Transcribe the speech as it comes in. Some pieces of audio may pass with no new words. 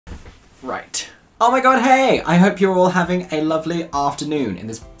Right. Oh my god, hey! I hope you're all having a lovely afternoon in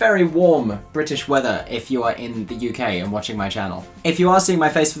this very warm British weather if you are in the UK and watching my channel. If you are seeing my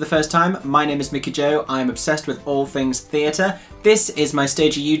face for the first time, my name is Mickey Joe. I'm obsessed with all things theatre. This is my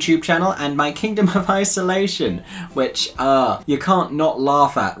Stager YouTube channel and my Kingdom of Isolation, which, you can't not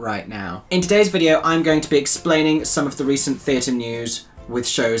laugh at right now. In today's video, I'm going to be explaining some of the recent theatre news with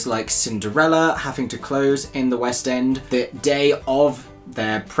shows like Cinderella having to close in the West End, the day of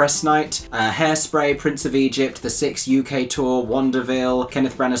their press night, Hairspray, Prince of Egypt, the 6 UK tour, Wanderville,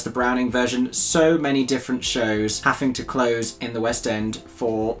 Kenneth Branagh's The Browning version, so many different shows having to close in the West End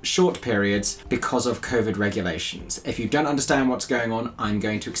for short periods because of COVID regulations. If you don't understand what's going on, I'm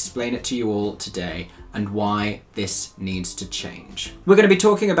going to explain it to you all today and why this needs to change. We're going to be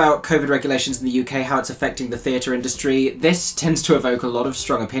talking about COVID regulations in the UK, how it's affecting the theatre industry. This tends to evoke a lot of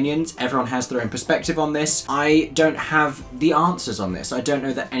strong opinions. Everyone has their own perspective on this. I don't have the answers on this. I don't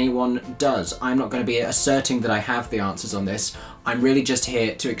know that anyone does. I'm not going to be asserting that I have the answers on this. I'm really just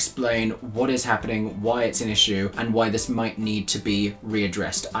here to explain what is happening, why it's an issue, and why this might need to be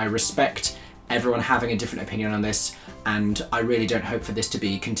readdressed. I respect everyone having a different opinion on this, and I really don't hope for this to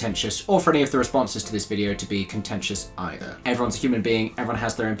be contentious, or for any of the responses to this video to be contentious either. Everyone's a human being, everyone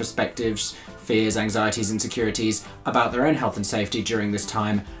has their own perspectives, fears, anxieties, insecurities about their own health and safety during this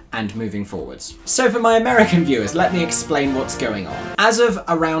time and moving forwards. So for my American viewers, let me explain what's going on. As of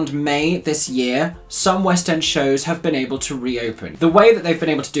around May this year, some West End shows have been able to reopen. The way that they've been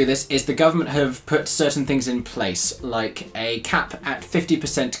able to do this is the government have put certain things in place, like a cap at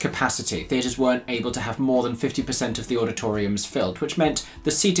 50% capacity. Theatres weren't able to have more than 50% of the auditoriums filled, which meant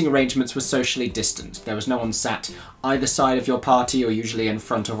the seating arrangements were socially distant. There was no one sat either side of your party or usually in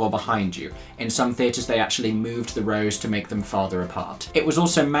front of or behind you. In some theatres they actually moved the rows to make them farther apart. It was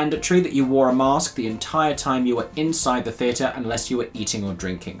also mandatory that you wore a mask the entire time you were inside the theatre unless you were eating or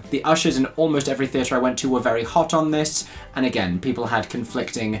drinking. The ushers in almost every theatre I went to were very hot on this, and again, people had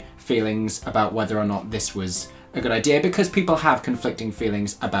conflicting feelings about whether or not this was a good idea, because people have conflicting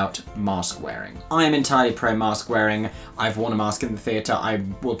feelings about mask wearing. I am entirely pro mask wearing. I've worn a mask in the theatre. I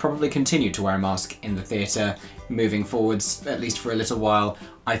will probably continue to wear a mask in the theatre moving forwards, at least for a little while.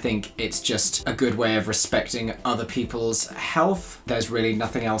 I think it's just a good way of respecting other people's health. There's really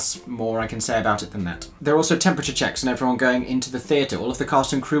nothing else more I can say about it than that. There are also temperature checks on everyone going into the theatre. All of the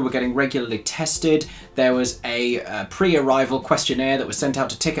cast and crew were getting regularly tested. There was a pre-arrival questionnaire that was sent out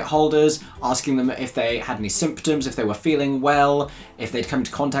to ticket holders, asking them if they had any symptoms, if they were feeling well, if they'd come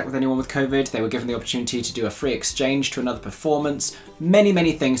into contact with anyone with COVID. They were given the opportunity to do a free exchange to another performance. Many,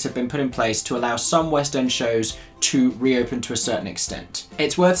 many things have been put in place to allow some West End shows to reopen to a certain extent.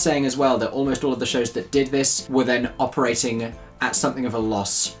 It's worth saying as well that almost all of the shows that did this were then operating at something of a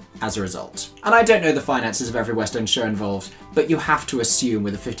loss as a result. And I don't know the finances of every West End show involved, but you have to assume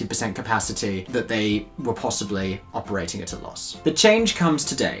with a 50% capacity that they were possibly operating at a loss. The change comes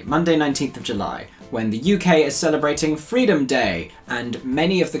today, Monday 19th of July, when the UK is celebrating Freedom Day, and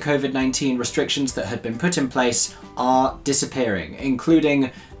many of the COVID-19 restrictions that had been put in place are disappearing,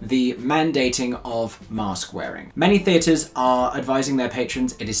 including the mandating of mask wearing. Many theatres are advising their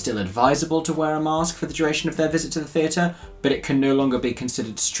patrons it is still advisable to wear a mask for the duration of their visit to the theatre, but it can no longer be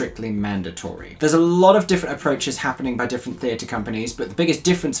considered strictly mandatory. There's a lot of different approaches happening by different theatre companies, but the biggest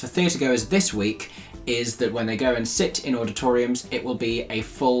difference for theatregoers this week is that when they go and sit in auditoriums, it will be a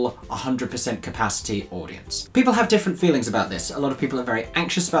full 100% capacity audience. People have different feelings about this. A lot of people are very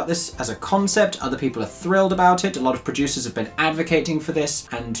anxious about this as a concept, other people are thrilled about it. A lot of producers have been advocating for this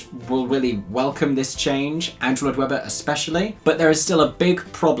and will really welcome this change, Andrew Lloyd Webber especially. But there is still a big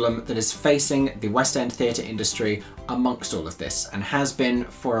problem that is facing the West End theatre industry amongst all of this, and has been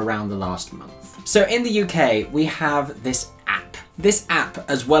for around the last month. So in the UK, we have this app. This app,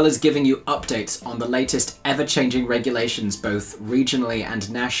 as well as giving you updates on the latest ever-changing regulations both regionally and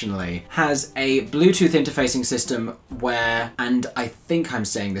nationally, has a Bluetooth interfacing system where, and I think I'm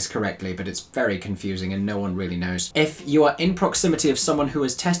saying this correctly, but it's very confusing and no one really knows. If you are in proximity of someone who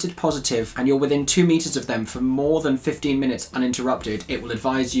has tested positive and you're within 2 meters of them for more than 15 minutes uninterrupted, it will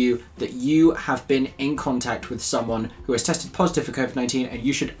advise you that you have been in contact with someone who has tested positive for COVID-19 and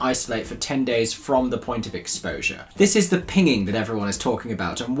you should isolate for 10 days from the point of exposure. This is the pinging that everyone is talking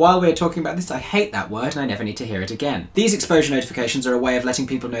about, and while we're talking about this, I hate that word and I never need to hear it again. These exposure notifications are a way of letting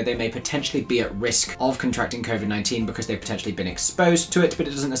people know they may potentially be at risk of contracting COVID-19 because they've potentially been exposed to it, but it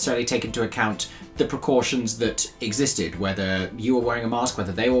doesn't necessarily take into account the precautions that existed, whether you were wearing a mask,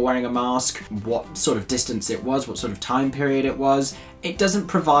 whether they were wearing a mask, what sort of distance it was, what sort of time period it was. It doesn't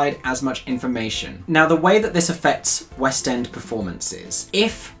provide as much information. Now, the way that this affects West End performances,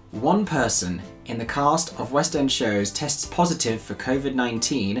 if one person in the cast of West End shows tests positive for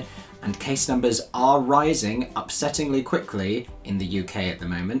COVID-19, and case numbers are rising upsettingly quickly in the UK at the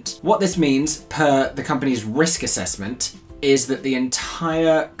moment. What this means, per the company's risk assessment, is that the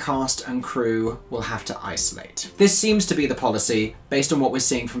entire cast and crew will have to isolate. This seems to be the policy based on what we're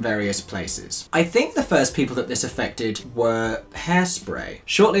seeing from various places. I think the first people that this affected were Hairspray.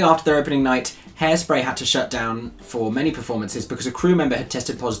 Shortly after their opening night, Hairspray had to shut down for many performances because a crew member had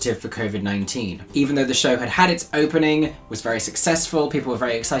tested positive for COVID-19. Even though the show had had its opening, was very successful, people were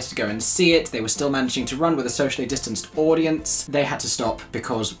very excited to go and see it, they were still managing to run with a socially distanced audience, they had to stop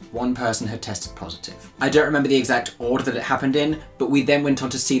because one person had tested positive. I don't remember the exact order that it happened in, but we then went on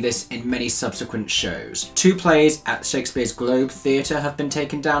to see this in many subsequent shows. 2 plays at Shakespeare's Globe Theatre have been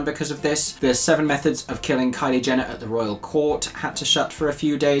taken down because of this. The 7 Methods of Killing Kylie Jenner at the Royal Court had to shut for a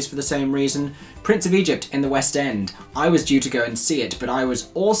few days for the same reason. Prince of Egypt in the West End. I was due to go and see it, but I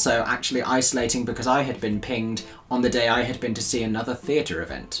was also actually isolating because I had been pinged on the day I had been to see another theatre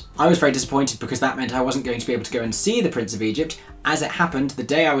event. I was very disappointed because that meant I wasn't going to be able to go and see the Prince of Egypt. As it happened, the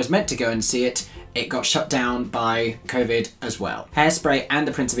day I was meant to go and see it, it got shut down by COVID as well. Hairspray and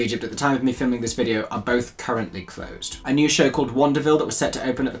the Prince of Egypt at the time of me filming this video are both currently closed. A new show called Wanderville that was set to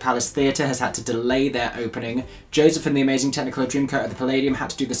open at the Palace Theatre has had to delay their opening. Joseph and the Amazing Technicolor Dreamcoat at the Palladium had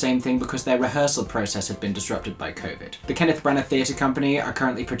to do the same thing because their rehearsal process had been disrupted by COVID. The Kenneth Branagh Theatre Company are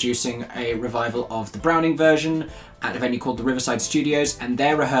currently producing a revival of the Browning version at a venue called the Riverside Studios, and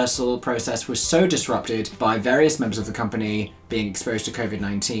their rehearsal process was so disrupted by various members of the company being exposed to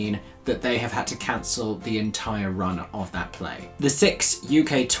COVID-19 that they have had to cancel the entire run of that play. The Six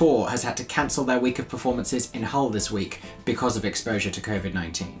UK tour has had to cancel their week of performances in Hull this week because of exposure to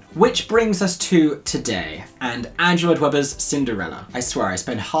COVID-19. Which brings us to today, and Andrew Lloyd Webber's Cinderella. I swear I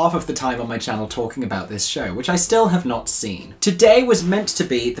spend half of the time on my channel talking about this show, which I still have not seen. Today was meant to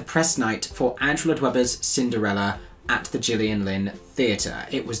be the press night for Andrew Lloyd Webber's Cinderella at the Gillian Lynne Theatre.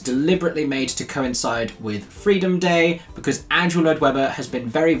 It was deliberately made to coincide with Freedom Day because Andrew Lloyd Webber has been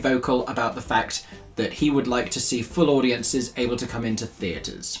very vocal about the fact that he would like to see full audiences able to come into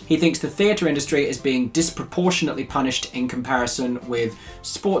theatres. He thinks the theatre industry is being disproportionately punished in comparison with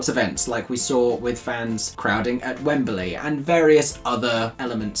sports events like we saw with fans crowding at Wembley and various other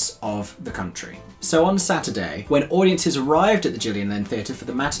elements of the country. So on Saturday, when audiences arrived at the Gillian Lynne Theatre for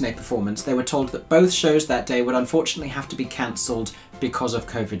the matinee performance, they were told that both shows that day would unfortunately have to be cancelled because of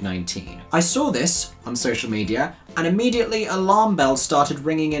COVID-19. I saw this on social media and immediately alarm bells started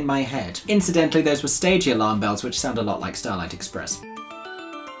ringing in my head. Incidentally, those were Stagey alarm bells, which sound a lot like Starlight Express.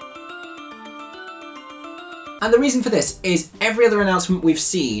 And the reason for this is every other announcement we've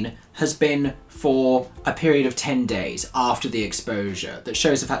seen has been for a period of 10 days after the exposure, that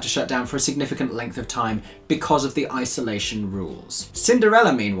shows have had to shut down for a significant length of time because of the isolation rules.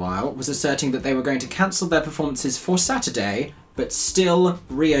 Cinderella, meanwhile, was asserting that they were going to cancel their performances for Saturday, but still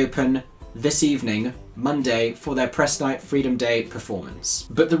reopen this evening, Monday, for their press night Freedom Day performance.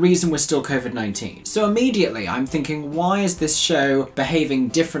 But the reason was still COVID-19. So immediately I'm thinking, why is this show behaving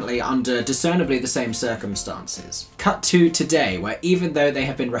differently under discernibly the same circumstances? Cut to today, where even though they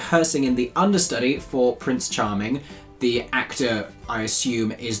have been rehearsing in the understudy for Prince Charming, the actor, I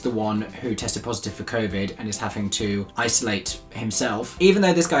assume, is the one who tested positive for COVID and is having to isolate himself. Even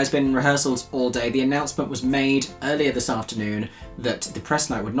though this guy's been in rehearsals all day, the announcement was made earlier this afternoon that the press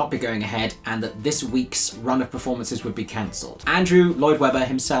night would not be going ahead and that this week's run of performances would be cancelled. Andrew Lloyd Webber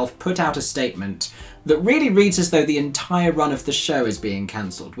himself put out a statement that really reads as though the entire run of the show is being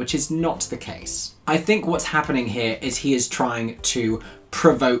cancelled, which is not the case. I think what's happening here is he is trying to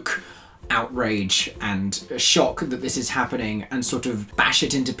provoke outrage and shock that this is happening and sort of bash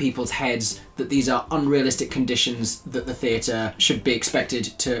it into people's heads that these are unrealistic conditions that the theatre should be expected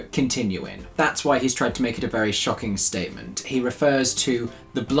to continue in. That's why he's tried to make it a very shocking statement. He refers to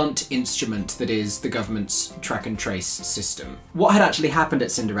the blunt instrument that is the government's track and trace system. What had actually happened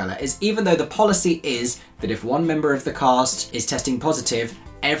at Cinderella is, even though the policy is that if one member of the cast is testing positive,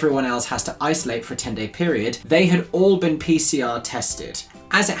 everyone else has to isolate for a 10-day period, they had all been PCR tested.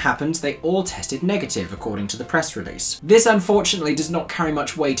 As it happens, they all tested negative, according to the press release. This unfortunately does not carry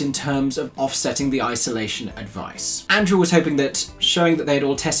much weight in terms of offsetting the isolation advice. Andrew was hoping that showing that they had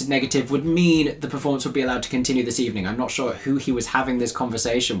all tested negative would mean the performance would be allowed to continue this evening. I'm not sure who he was having this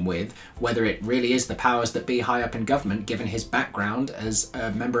conversation with, whether it really is the powers that be high up in government, given his background as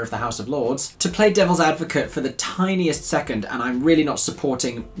a member of the House of Lords. To play devil's advocate for the tiniest second, and I'm really not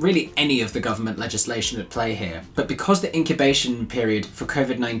supporting really any of the government legislation at play here, but because the incubation period for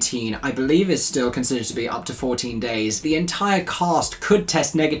COVID-19, I believe, is still considered to be up to 14 days, the entire cast could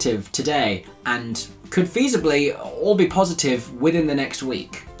test negative today and could feasibly all be positive within the next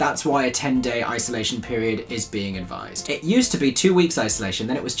week. That's why a 10-day isolation period is being advised. It used to be 2 weeks isolation,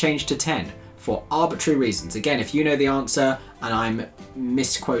 then it was changed to 10 for arbitrary reasons. Again, if you know the answer and I'm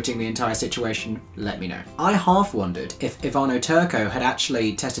misquoting the entire situation, let me know. I half wondered if Ivano Turco had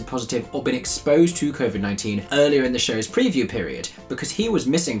actually tested positive or been exposed to COVID-19 earlier in the show's preview period, because he was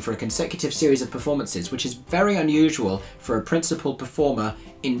missing for a consecutive series of performances, which is very unusual for a principal performer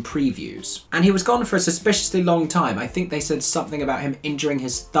in previews. And he was gone for a suspiciously long time. I think they said something about him injuring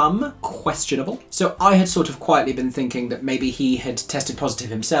his thumb, questionable. So I had sort of quietly been thinking that maybe he had tested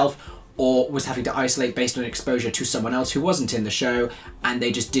positive himself, or was having to isolate based on exposure to someone else who wasn't in the show, and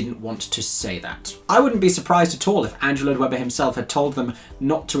they just didn't want to say that. I wouldn't be surprised at all if Andrew Lloyd Webber himself had told them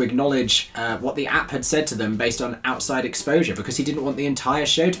not to acknowledge what the app had said to them based on outside exposure, because he didn't want the entire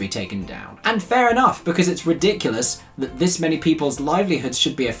show to be taken down. And fair enough, because it's ridiculous that this many people's livelihoods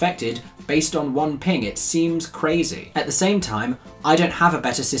should be affected based on one ping. It seems crazy. At the same time, I don't have a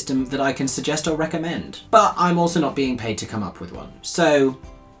better system that I can suggest or recommend. But I'm also not being paid to come up with one. So,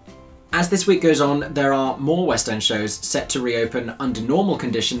 as this week goes on, there are more West End shows set to reopen under normal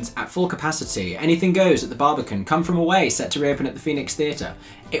conditions at full capacity. Anything Goes at the Barbican, Come From Away set to reopen at the Phoenix Theatre.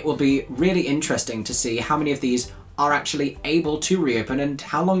 It will be really interesting to see how many of these are actually able to reopen and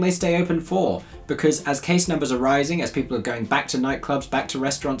how long they stay open for, because as case numbers are rising, as people are going back to nightclubs, back to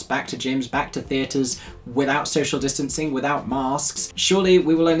restaurants, back to gyms, back to theatres, without social distancing, without masks, surely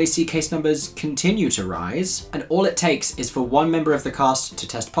we will only see case numbers continue to rise, and all it takes is for one member of the cast to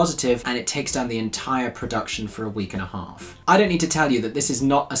test positive and it takes down the entire production for a week and a half. I don't need to tell you that this is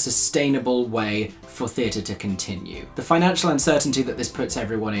not a sustainable way for theatre to continue. The financial uncertainty that this puts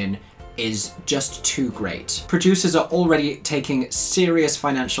everyone in is just too great. Producers are already taking serious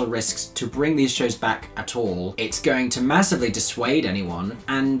financial risks to bring these shows back at all. It's going to massively dissuade anyone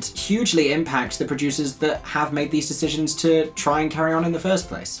and hugely impact the producers that have made these decisions to try and carry on in the first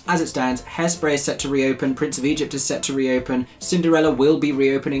place. As it stands, Hairspray is set to reopen, Prince of Egypt is set to reopen, Cinderella will be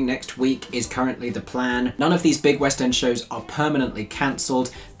reopening next week is currently the plan. None of these big West End shows are permanently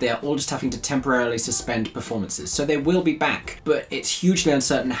cancelled. They are all just having to temporarily suspend performances. So they will be back, but it's hugely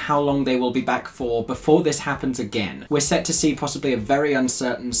uncertain how long they will be back for before this happens again. We're set to see possibly a very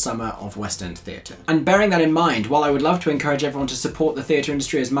uncertain summer of West End theatre. And bearing that in mind, while I would love to encourage everyone to support the theatre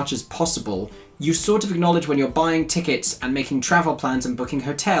industry as much as possible, you sort of acknowledge when you're buying tickets and making travel plans and booking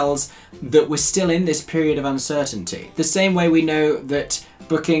hotels that we're still in this period of uncertainty. The same way we know that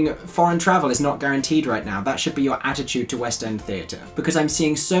booking foreign travel is not guaranteed right now. That should be your attitude to West End theatre. Because I'm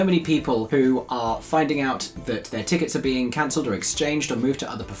seeing so many people who are finding out that their tickets are being cancelled or exchanged or moved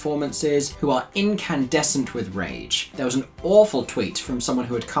to other performances, who are incandescent with rage. There was an awful tweet from someone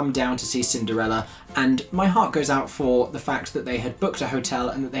who had come down to see Cinderella, and my heart goes out for the fact that they had booked a hotel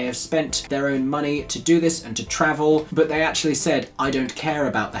and that they have spent their own money to do this and to travel, but they actually said, I don't care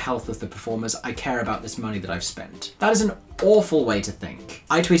about the health of the performers, I care about this money that I've spent. That is an awful way to think.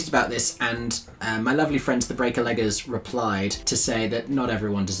 I tweeted about this and my lovely friends the Breaker-Leggers replied to say that not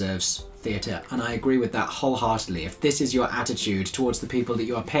everyone deserves theatre, and I agree with that wholeheartedly. If this is your attitude towards the people that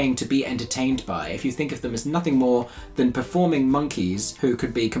you are paying to be entertained by, if you think of them as nothing more than performing monkeys who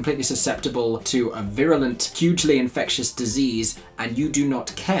could be completely susceptible to a virulent, hugely infectious disease, and you do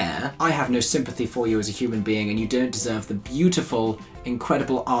not care, I have no sympathy for you as a human being, and you don't deserve the beautiful,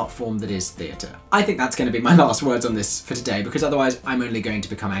 incredible art form that is theatre. I think that's going to be my last words on this for today, because otherwise I'm only going to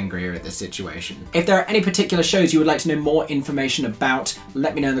become angrier at this situation. If there are any particular shows you would like to know more information about,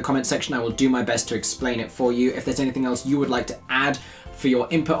 let me know in the comment section. I will do my best to explain it for you. If there's anything else you would like to add for your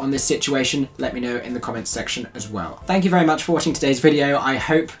input on this situation, let me know in the comments section as well. Thank you very much for watching today's video. I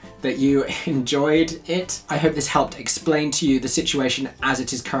hope that you enjoyed it. I hope this helped explain to you the situation as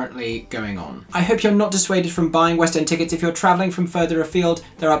it is currently going on. I hope you're not dissuaded from buying West End tickets. If you're traveling from further afield,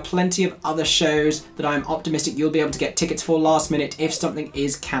 there are plenty of other shows that I'm optimistic you'll be able to get tickets for last minute if something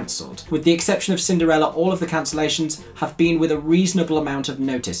is cancelled. With the exception of Cinderella, all of the cancellations have been with a reasonable amount of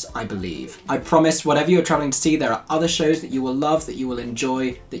notice, I believe. I promise whatever you're traveling to see, there are other shows that you will love, that you will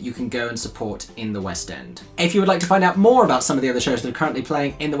enjoy, that you can go and support in the West End. If you would like to find out more about some of the other shows that are currently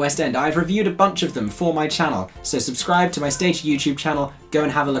playing in the West End, I've reviewed a bunch of them for my channel, so subscribe to my Stagey YouTube channel, go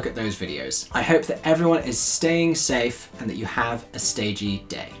and have a look at those videos. I hope that everyone is staying safe and that you have a stagey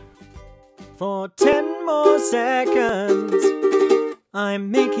day. For 10 more seconds, I'm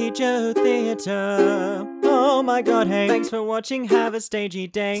Mickey Joe Theatre. Oh my god, hey, thanks for watching, have a stagey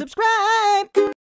day. Subscribe!